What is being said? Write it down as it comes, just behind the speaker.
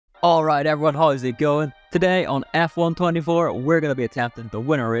Alright everyone, how's it going? Today on F124, we're going to be attempting to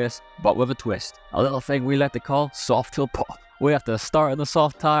win a race, but with a twist. A little thing we like to call soft till pop. We have to start in the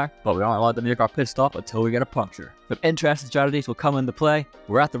soft tyre, but we aren't allowed to make our pit stop until we get a puncture. Some interesting strategies will come into play.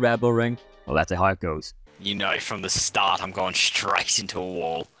 We're at the Red Bull ring, well that's how it goes. You know from the start I'm going straight into a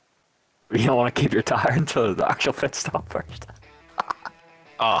wall. You don't want to keep your tyre until the actual pit stop first.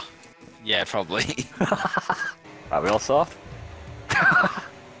 Oh, yeah, probably. Are we all soft?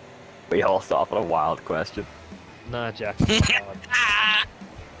 We all soft. What a wild question. Nah, Jack.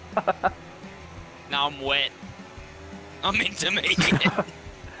 Now I'm wet. I'm intermediate.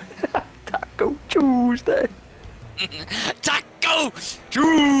 Taco Tuesday. Taco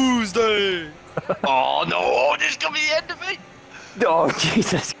Tuesday! Oh no, this is gonna be the end of it! Oh,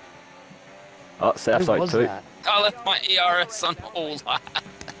 Jesus. Oh, Seth's Who out was too. that? I left my ERS on all that.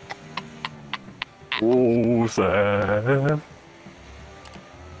 Oh, Seth.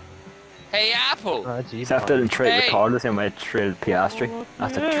 Hey, Apple! Oh, geez, Seth didn't trade Hey. Ricardo the same way he traded Piastri.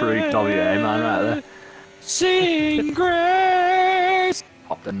 That's a true WA man right there. Sing grace!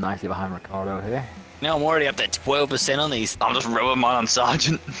 Popped in nicely behind Ricardo here. Now I'm already up to 12% on these. I'm just rubbing mine on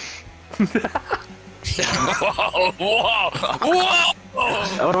Sergeant. Whoa, whoa, whoa!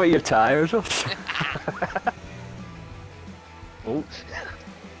 I wonder what your tyres are. Oh,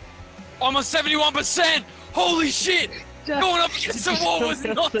 I'm on 71%! Holy shit! Going up against the wall was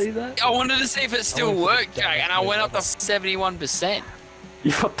not. See that? I wanted to see if it still worked, Jack, and I went up to 71%.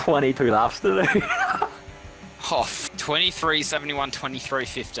 you've got 22 laps to do. Oh, 23, 71, 23,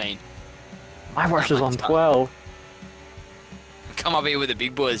 15. My worst is on 12. Come up here with the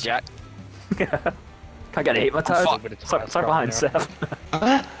big boys, Jack. Can't get a hit my tyres. fuck. Start behind Seth.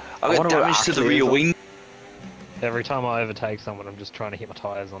 I wonder got what damage to the actually rear is wing. Every time I overtake someone, I'm just trying to hit my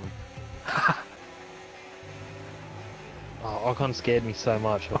tyres on them. Oh, Ocon scared me so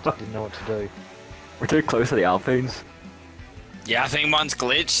much, I just didn't know what to do. We're too close to the Alpines. Yeah, I think mine's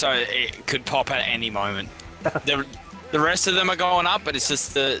glitched, so it could pop at any moment. The rest of them are going up, but it's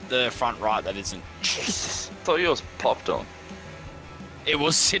just the front right that isn't. Thought yours popped on. It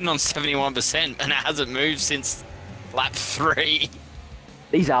was sitting on 71%, and it hasn't moved since lap 3.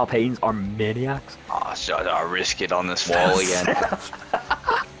 These Alpines are maniacs. Oh, so I risk it on this wall again.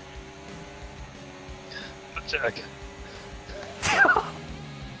 Jack.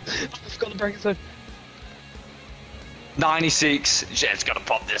 I've got the brake zone. 96. Shit's gonna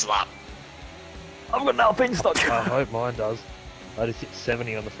pop this lap. I've got an Alpine stuck. I hope mine does. I just hit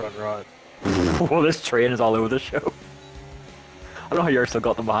 70 on the front right. Well, this train is all over the show. I don't know how you're still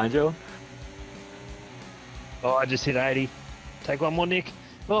got them behind you. Oh, I just hit 80. Take one more, Nick.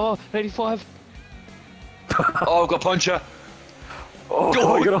 Oh, 85. Oh, I've got puncture. Oh,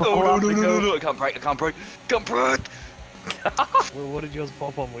 Go! you're gonna No, hold no, on no, to no, go. no, I can't break, I can't break. Can't break! Well, what did yours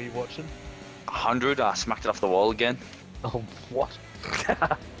pop on? Were you watching? 100, I smacked it off the wall again. Oh, what?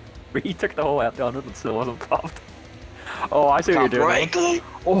 He took the whole way up to 100 and still wasn't popped. Oh, I see what Can't you're doing. break, Lee.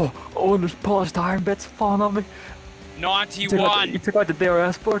 Oh, and there's polished iron bits falling on me. You 91! took out the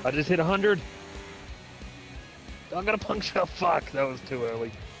DRS board. I just hit 100. I'm gonna puncture. Fuck, that was too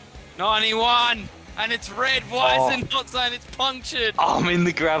early. 91! And it's red. Why Oh. is it not saying it's punctured? I'm in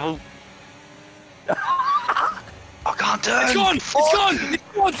the gravel. I can't turn. It's gone! It's gone!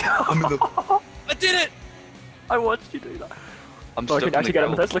 It's gone! I'm in the. I did it! I watched you do that. I'm So I stuck can in the actually get him.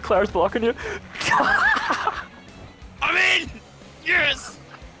 gravel. That's Leclerc's blocking you. I'm in! Yes!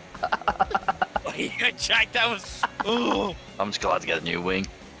 Jack, that was. Oh. I'm just glad to get a new wing.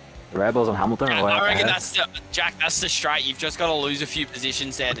 The Rebels and Hamilton are way I reckon ahead. that's the, Jack. That's the straight. You've just got to lose a few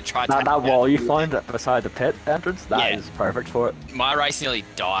positions there to try. That wall you find beside the pit entrance, that Yeah. is perfect for it. My race nearly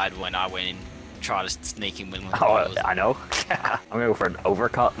died when I went in, tried to sneak in with Oh, I know. I'm gonna go for an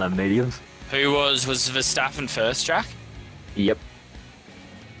overcut and a mediums. Who was Verstappen first, Jack? Yep.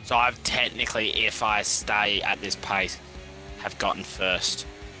 So I've technically, if I stay at this pace, have gotten first.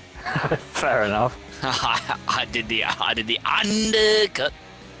 Fair enough. I did the undercut.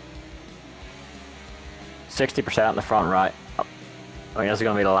 60% in the front right. I mean, this is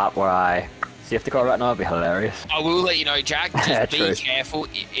gonna be the lap where I safety car right now. It'd be hilarious. I will let you know, Jack. Yeah, Just be true. careful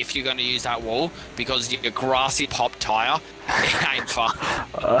if you're going to use that wall because your grassy pop tire ain't fun.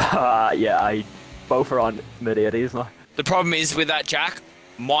 Yeah, both are on mid-80s now. The problem is with that, Jack.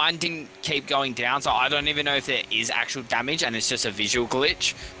 Mine didn't keep going down, so I don't even know if there is actual damage and it's just a visual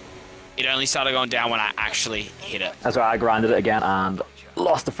glitch. It only started going down when I actually hit it. That's why I grinded it again and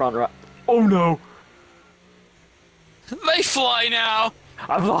lost the front right. Oh no! They fly now.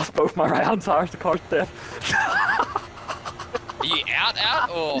 I've lost both my right hand tires. The car's dead. Are you out,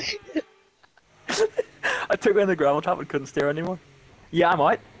 or? I took in the gravel trap and couldn't steer anymore. Yeah, I'm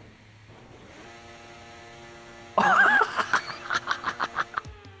out.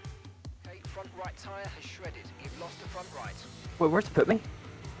 Wait, where's it put me?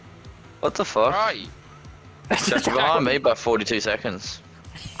 What the fuck? Right. Jack, you're behind me by 42 seconds.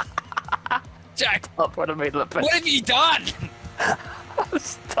 Jack, Up for the middle of the what have you done? I'm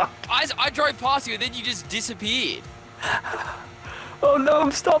stuck. I drove past you and then you just disappeared. Oh no,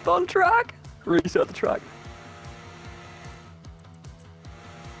 I'm stopped on track. Reset the track.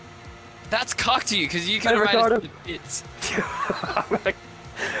 That's cocked you because you could Hey, have Ricardo. made it to the pits.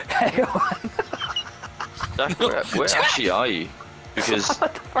 Hey, on. Jack, where Jack! actually are you? Because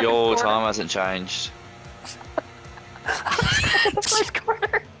First your corner. time hasn't changed. The first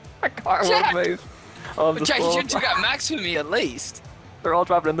corner. My car Jack! won't move. Oh, I'm Jack, you should have disqualified. took out Max for me at least. They're all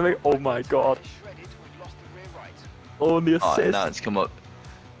driving into me. Oh my god. Oh, and the Oh, assist. no, it's come up.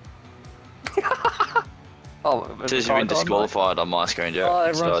 Oh, It says you've been disqualified on my screen, Jack. Oh,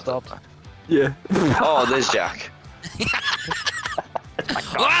 everyone So I- stopped. Yeah. Oh, there's Jack.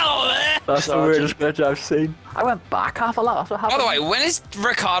 Wow, there. That's the weirdest glitch I've seen. I went back half a lap. That's what By happened. the way, when is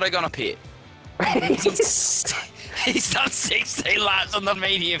Ricardo gonna pit? He's done 16 laps on the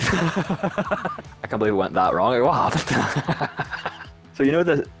medium. I can't believe it went that wrong. What happened? So you know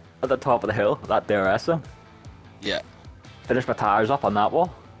at the top of the hill, that DRS zone? Yeah. Finished my tyres up on that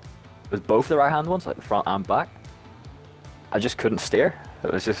wall. It was both the right hand ones, like the front and back. I just couldn't steer.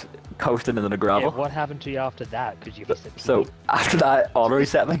 It was just coasting into the Yeah, gravel. what happened to you after that? Because you missed it. So after that, auto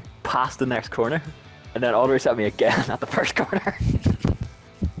reset me past the next corner, and then auto reset me again at the first corner.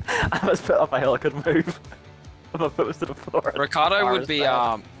 I was put up a hill, I couldn't move. My foot was to the floor. Ricardo Car would was be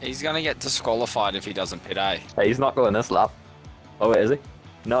bad. he's gonna get disqualified if he doesn't pit, eh? Hey, he's not going this lap. Oh wait, is he?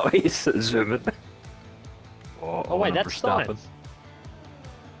 No, he's zooming. Oh wait, that's Verstappen. science.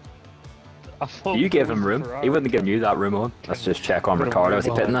 I thought You it gave was him room. Ferrari. He wouldn't have given you that room on. Let's just check on Put him Ricardo. Is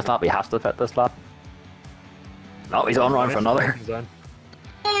he on. pitting this lap? He has to pit this lap. No, he's on round for another. Zone.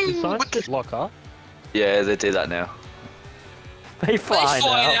 Did science just lock up? Yeah, they do that now. They fly He's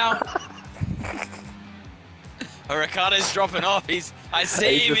flying now. out. Oh, Ricardo's dropping off. I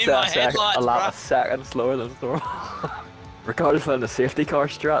see He's him just in my a headlights, a lap bro. a second slower than Thor. Ricardo's playing the safety car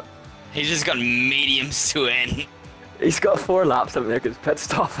strat. He's just got mediums to end. He's got 4 laps up there because pit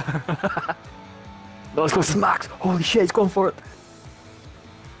stop. No, let's go to Max. Holy shit, he's going for it.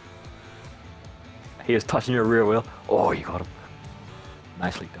 He is touching your rear wheel. Oh, you got him.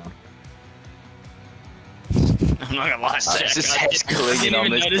 Nicely done. I'm not gonna lie, Jack. It's just I heads clinging on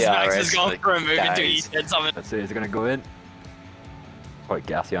didn't even this notice Max DRS, has gone like, for a move until you guys. said something. Let's see, is it going to go in? Quite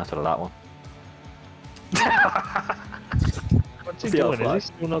gassy answer to that one. What's he See how doing? far. Is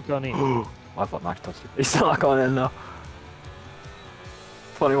he still not gone in? I thought Max touched it. He's still not going in though.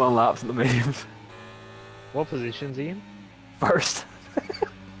 21 laps in the mediums. What position's he in? First.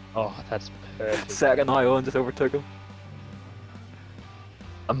 Oh, that's perfect. Second, Owen just overtook him.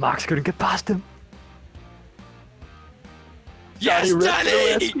 And Max couldn't get past him. Yes, Danny ripped the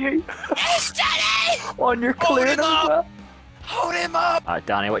Danny! rescue. Yes, Danny! On your Hold clear him up! well. Hold him up! Alright,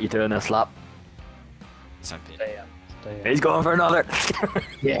 Danny, what you doing this lap? It's not pit. Stay out. Stay out. He's going for another.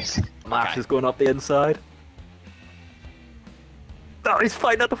 Yes. Max Okay. is going up the inside. No, he's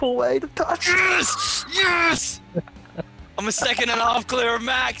fighting it the full way to touch. Yes! Yes! I'm a second and a half clear of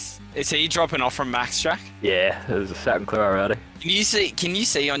Max. Is he dropping off from Max, Jack? Yeah, there's a second clear already. Can you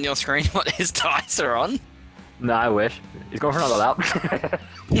see on your screen what his tyres are on? Nah, I wish. He's going for another lap.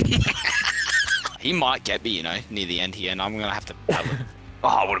 He might get me, near the end here, and I'm gonna have to. Oh,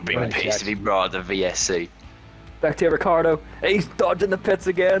 I would have been Right, pissed Jack. if he brought the VSC. Back to Ricardo. He's dodging the pits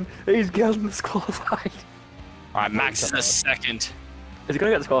again. He's getting disqualified. Alright, Max is a second. Is he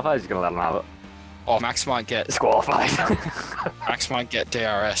going to get disqualified? He's going to let him have it. Oh, Max might get Disqualified.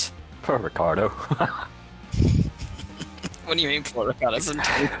 DRS. Poor Ricardo. What do you mean for Ricardo? That's a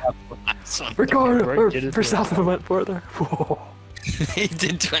 25 laps on. Ricardo! Right, Or did it Verstappen went for it there. Whoa. He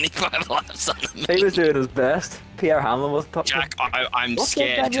did 25 laps on the He was doing his best. Pierre Hamlin was top. Jack, I'm What's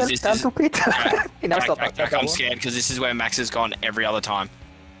scared that, because this is. Cancel Pete? He never Jack, stopped Jack, that I'm one. scared because this is where Max has gone every other time.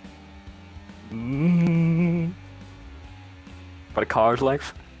 But a car's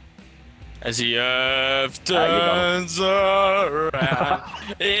length. As the earth you got turns around,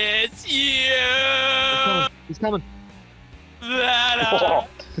 it's you He's coming. that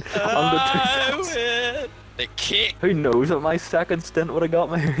Under I 2 seconds. win. The kick. Who knows what my second stint would have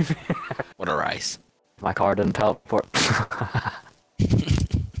got me? What a race. My car didn't teleport.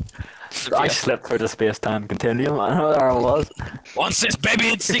 I slipped through the space-time continuum. I know where I was. Once this baby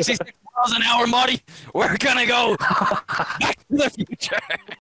hits 66 miles an hour, Marty, we're gonna go back to the future.